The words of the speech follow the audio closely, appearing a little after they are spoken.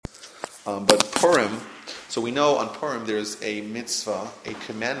But Purim, so we know on Purim there's a mitzvah, a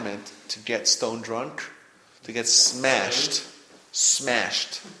commandment to get stone drunk, to get smashed,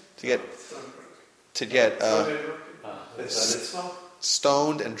 to get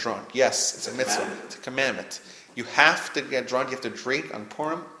stoned and drunk. Yes, it's a mitzvah. It's a commandment. You have to get drunk. You have to drink on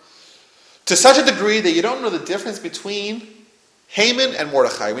Purim to such a degree that you don't know the difference between Haman and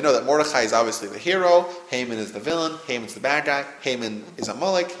Mordechai. We know that Mordechai is obviously the hero. Haman is the villain. Haman's the bad guy. Haman is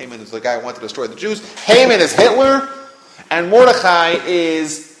Amalek. Haman is the guy who wanted to destroy the Jews. Haman is Hitler. And Mordechai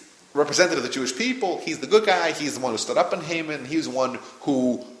is representative of the Jewish people. He's the good guy. He's the one who stood up in Haman. He's the one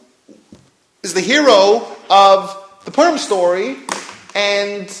who is the hero of the Purim story.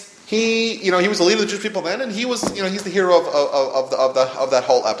 And he was the leader of the Jewish people then, and he was, he's the hero of that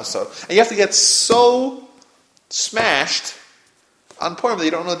whole episode. And you have to get so smashed on Purim that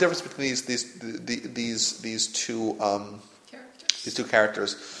you don't know the difference between these two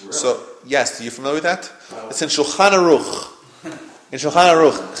characters. Really? So yes, are you familiar with that? No. It's in Shulchan Aruch. In Shulchan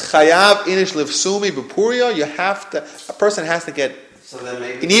Aruch, Chayav inish livsumi b'puria. A person has to get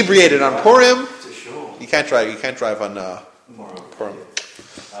inebriated on Purim. You can't drive on Purim.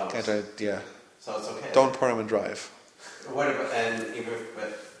 Can't drive, yeah. So it's okay. Don't Purim and drive. What about,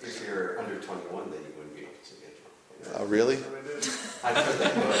 if you're under 21, then you wouldn't be able to get drunk. Oh, really? I've heard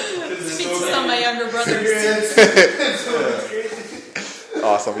that. Speak to some of my younger brothers.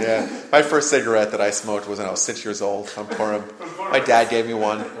 Awesome, yeah. My first cigarette that I smoked was when I was 6 years old on Purim. My dad gave me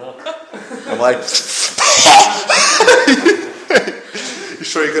one. I'm like, you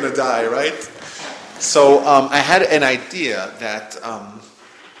sure you're going to die, right? So I had an idea that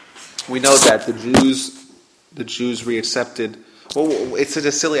we know that the Jews reaccepted. Well, it's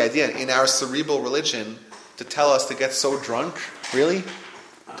a silly idea in our cerebral religion to tell us to get so drunk. Really,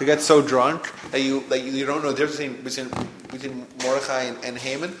 to get so drunk that you don't know the difference between Mordechai and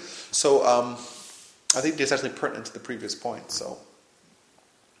Haman. So I think it's actually pertinent to the previous point. So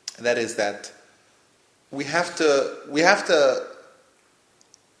and that is that we have to.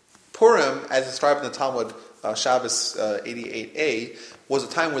 Purim, as described in the Talmud, Shabbos 88a, was a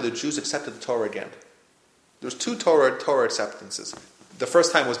time where the Jews accepted the Torah again. There was two Torah acceptances. The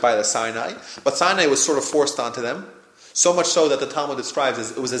first time was by the Sinai, but Sinai was sort of forced onto them. So much so that the Talmud describes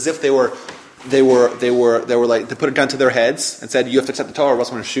it was as if they were like, they put a gun to their heads and said, "You have to accept the Torah, or else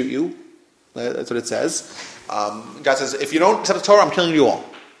I'm going to shoot you." That's what it says. God says, "If you don't accept the Torah, I'm killing you all."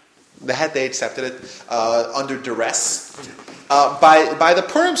 They accepted it under duress. By the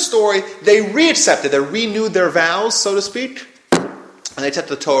Purim story, they reaccepted, they renewed their vows, so to speak, and they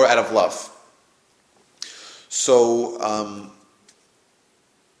accepted the Torah out of love. So,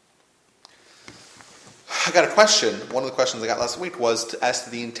 I got a question. One of the questions I got last week was as to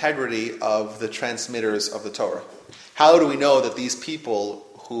the integrity of the transmitters of the Torah. How do we know that there's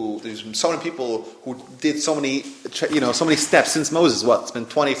so many people who did so many steps since Moses? What? It's been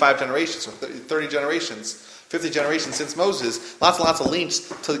 25 generations, or 30 generations, 50 generations since Moses. Lots and lots of links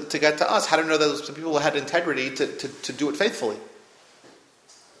to get to us. How do we know that those people had integrity to do it faithfully?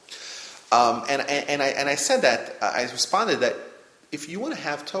 And I said that, I responded that if you want to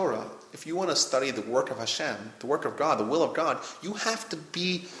have Torah, if you want to study the work of Hashem, the work of God, the will of God, you have to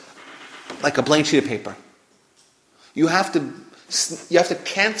be like a blank sheet of paper. You have to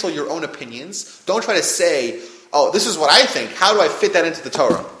cancel your own opinions. Don't try to say, "Oh, this is what I think. How do I fit that into the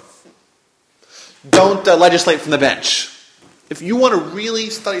Torah?" Don't legislate from the bench. If you want to really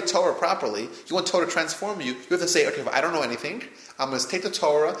study Torah properly, you want Torah to transform you, you have to say, "Okay, if I don't know anything, I'm going to take the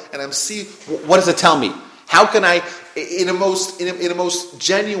Torah and I'm going to see what does it tell me. How can I, in a most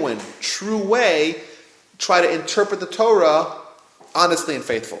genuine, true way, try to interpret the Torah honestly and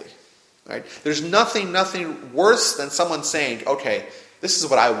faithfully." Right? There's nothing worse than someone saying, "Okay, this is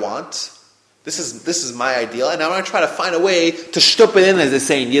what I want. This is my ideal, and I'm going to try to find a way to shtup it in," as they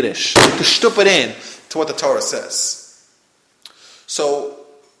say in Yiddish, to shtup it in to what the Torah says. So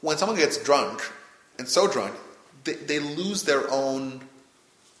when someone gets drunk, and so drunk, they lose their mind,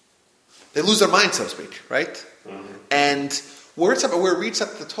 so to speak, right? Mm-hmm. And we're reached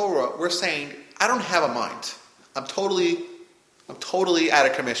at the Torah, we're saying, I don't have a mind. I'm totally out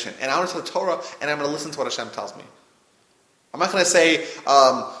of commission. And I want to the Torah, and I'm going to listen to what Hashem tells me. I'm not going to say,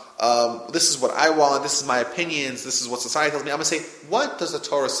 this is what I want, this is my opinions, this is what society tells me. I'm going to say, what does the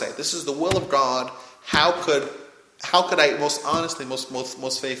Torah say? This is the will of God. How could I most honestly, most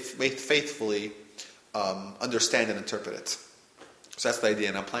faithfully understand and interpret it? So that's the idea,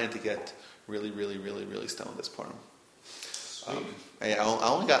 and I'm planning to get really, really, really, really stoned this Purim.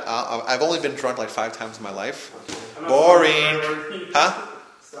 I've only been drunk like 5 times in my life. Boring. Huh?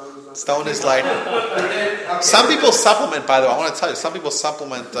 Stone is like... Some people supplement, by the way. I want to tell you, some people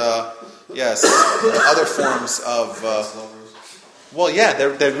supplement Yes, other forms of. Well, yeah,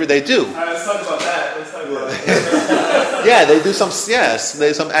 they do. Let's talk about that. Yeah, they do some. Yes,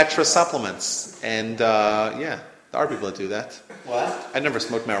 there's some extra supplements, and there are people that do that. What? I never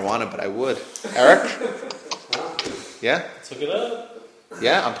smoked marijuana, but I would. Eric? Yeah? Let's look it up.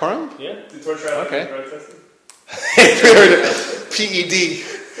 Yeah, on Purim? Yeah. Do torture out Okay. drug testing? PED.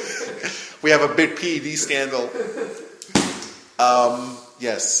 We have a big PED scandal.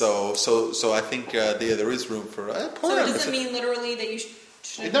 Yes, so I think there is room for So Purim. does it mean literally that you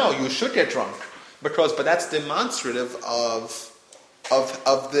should? No, you should get drunk, but that's demonstrative of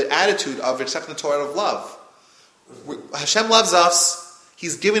the attitude of accepting the Torah of love. Hashem loves us.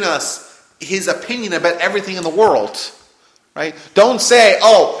 He's giving us His opinion about everything in the world. Right? Don't say,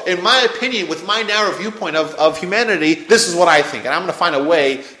 oh, in my opinion, with my narrow viewpoint of humanity, this is what I think, and I'm going to find a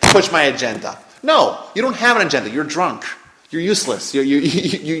way to push my agenda. No, you don't have an agenda. You're drunk. You're useless.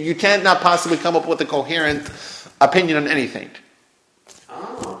 You can't not possibly come up with a coherent opinion on anything.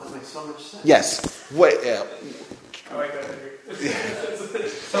 Oh, that makes so much sense. Yes. Wait. I like that.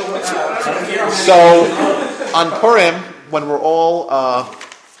 So on Purim, when we're all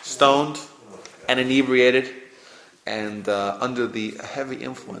stoned and inebriated and under the heavy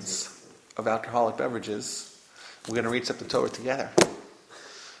influence of alcoholic beverages, we're going to reach up the Torah together.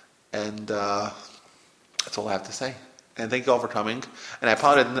 And that's all I have to say. And thank you all for coming. And I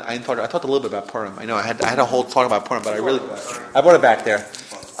apologize. I talked a little bit about Purim. I know I had a whole talk about Purim, but I brought it back there.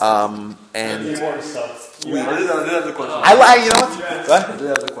 And More stuff. I did have the question. you know what? I did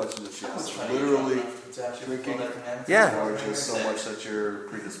have the question that she asked. Literally drinking Yeah. or just so much that you're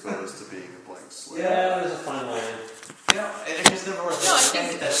predisposed to being a blank slate. Yeah, there's a fine line. It just never works. No, I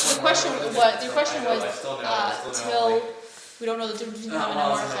think the question was till we don't know the difference between Haman and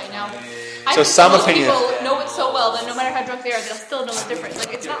Mordechai now. I So think some most opinion- people know it so well that no matter how drunk they are, they'll still know the difference.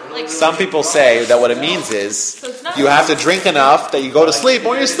 Like it's not like Some people say that what it means is So it's not you have to drink enough that you go to sleep.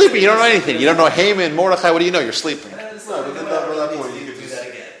 When you're sleeping, you don't know anything. You don't know Haman, Mordechai. What do you know? You're sleeping. It's not, but then by that point, you could do just. that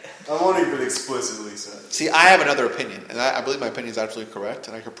again. I won't even explicitly say. See, I have another opinion, and I believe my opinion is absolutely correct,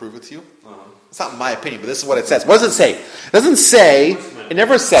 and I can prove it to you. It's not my opinion, but this is what it says. What does it say? It doesn't say. It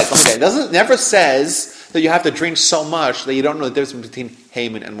never says. Okay, it never says that you have to drink so much that you don't know the difference between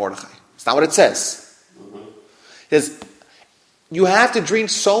Haman and Mordechai. It's not what it says. It says you have to drink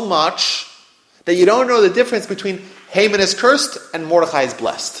so much that you don't know the difference between Haman is cursed and Mordechai is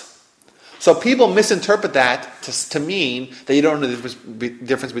blessed. So people misinterpret that to mean that you don't know the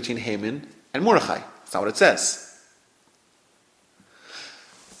difference between Haman and Mordechai. That's not what it says.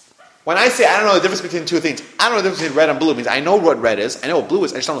 When I say I don't know the difference between two things, I don't know the difference between red and blue. It means I know what red is, I know what blue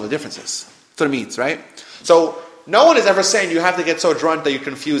is, I just don't know the differences. That's what it means, right? So no one is ever saying you have to get so drunk that you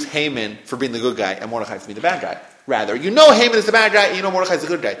confuse Haman for being the good guy and Mordechai for being the bad guy. Rather, you know Haman is the bad guy and you know Mordechai is the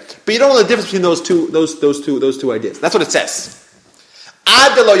good guy. But you don't know the difference between those two ideas. That's what it says.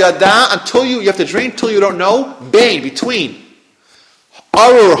 Ad lo yada, until you have to drink till you don't know. Bain, between.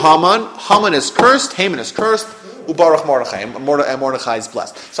 Arur Haman is cursed, Haman is cursed, Ubarach Mordechai, and Mordechai is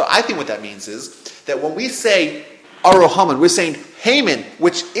blessed. So I think what that means is that when we say Arur Haman, we're saying Haman,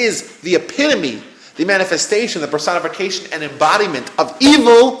 which is the epitome, the manifestation, the personification and embodiment of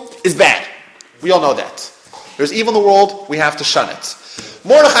evil, is bad. We all know that. There's evil in the world, we have to shun it.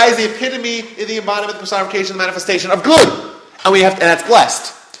 Mordechai is the epitome, the embodiment, the personification, the manifestation of good. And that's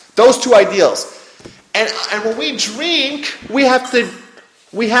blessed. Those two ideals. And when we drink, we have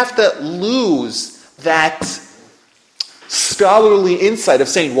to lose that scholarly insight of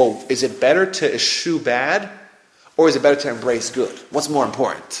saying, well, is it better to eschew bad or is it better to embrace good? What's more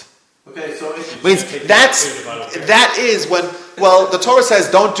important? Okay, so Means that is when the Torah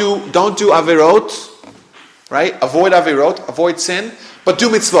says don't do avirot, right? Avoid avirot, avoid sin, but do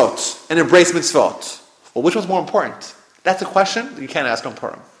mitzvot and embrace mitzvot. Well, which one's more important? That's a question that you can't ask on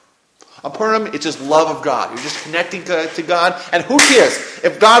Purim. On Purim, it's just love of God. You're just connecting to God. And who cares?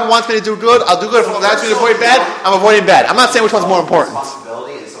 If God wants me to do good, I'll do good. If He wants me to avoid bad, I'm avoiding bad. I'm not saying which one's more important.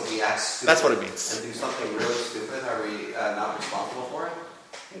 Responsibility, and so if we act stupid. That's what it means. And do something really stupid, are we not responsible for it?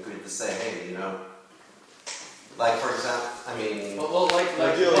 And could we just say, hey, like for example, I mean, there's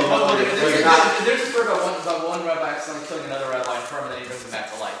a story about one rabbi killing another rabbi in Purim, and then he brings him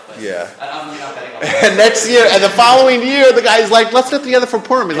back to life. But Yeah. I'm not betting on that. And next year, and the following year, the guy's like, let's get together for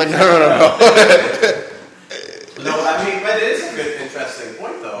Purim. He's like, no. No, I mean, but it is a good, interesting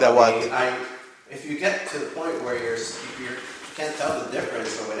point, though. That what? If you get to the point where you can't tell the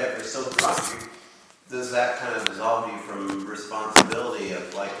difference or whatever, so drunk, does that kind of absolve you from responsibility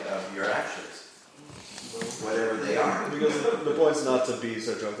of your actions? whatever they are. Because the point's not to be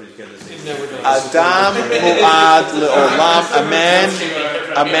so drunk that you can't just eat. Adam mu'ad le'olam.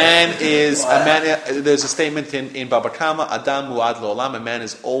 A man. There's a statement in Baba Kama. Adam mu'ad le'olam. A man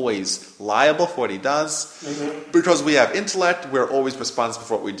is always liable for what he does. Because we have intellect, we're always responsible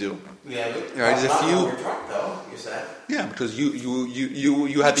for what we do. Yeah, Right, if not you- when you're drunk, though. You said. Yeah, because you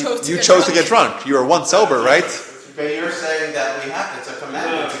chose chose to get drunk. You were once sober, right? But you're saying that we have it's a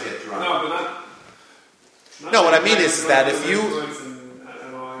commandment to get drunk. No, but not No, what I mean is that if you- and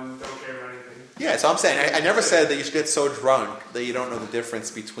don't care about anything. Yeah, so I'm saying I never said that you should get so drunk that you don't know the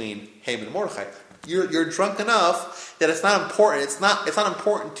difference between Haman and Mordechai. You're drunk enough that it's not important. It's not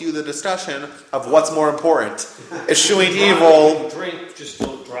important to you the discussion of what's more important: eschewing evil. Drink, just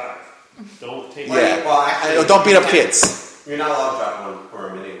don't drive. Don't take. Yeah. Well, actually, Don't beat up kids. You're not allowed to drive on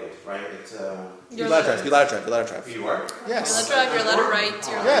Purim anyway, right? It's You're allowed to drive. You're allowed to drive. You're allowed to drive. you are. Yes. You're allowed to drive, you're allowed to write.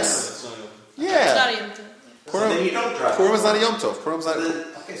 Yes. It's Yeah. not even. So then you don't drive. Purim is not a Yom Tov. Purim's not.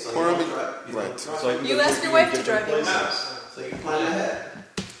 Okay, so Purim you is- don't drive. You right. don't drive. So I can You go ask take your you wife to to drive different you. places. So you plan ahead.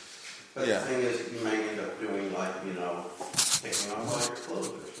 But Yeah. the thing is, you may end up doing taking off all your clothes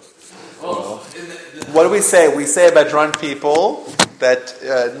or something. Oh, What do we say? We say about drunk people that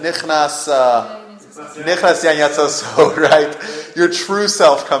nichnas yan yatzaso, right? Your true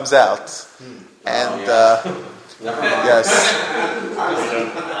self comes out, and Never mind. yes.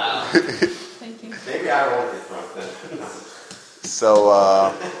 Thank you. Maybe I won't get drunk then. So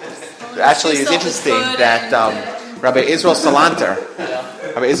actually, it's interesting that Rabbi Israel Salanter,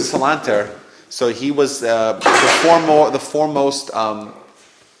 so he was the foremost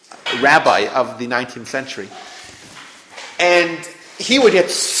rabbi of the 19th century, and he would get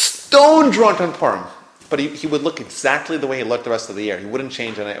stone drunk on Purim, but he would look exactly the way he looked the rest of the year. He wouldn't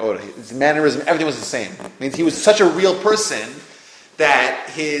change an iota. His mannerism, everything was the same. I mean, he was such a real person that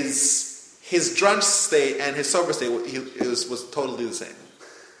his drunk state and his sober state was totally the same.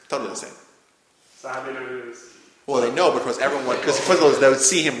 Totally the same. So how do you know who it is? Well, they know because they would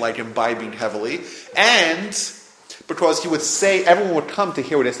see him like imbibing heavily, and because he would say, everyone would come to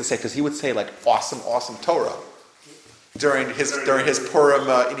hear what he has to say, because he would say like awesome Torah during his Purim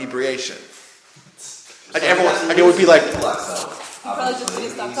inebriation. Like everyone, like it would be like You probably just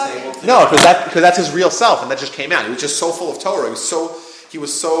didn't stop talking. no, because that's his real self, and that just came out. He was just so full of Torah. He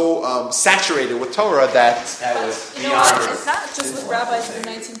was so saturated with Torah that That was You know what? It's not just with rabbis of the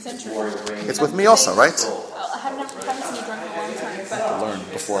 19th century. it's with me also, right? I haven't seen you drunk in a long time, but Learn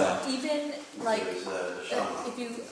beforehand. even like if you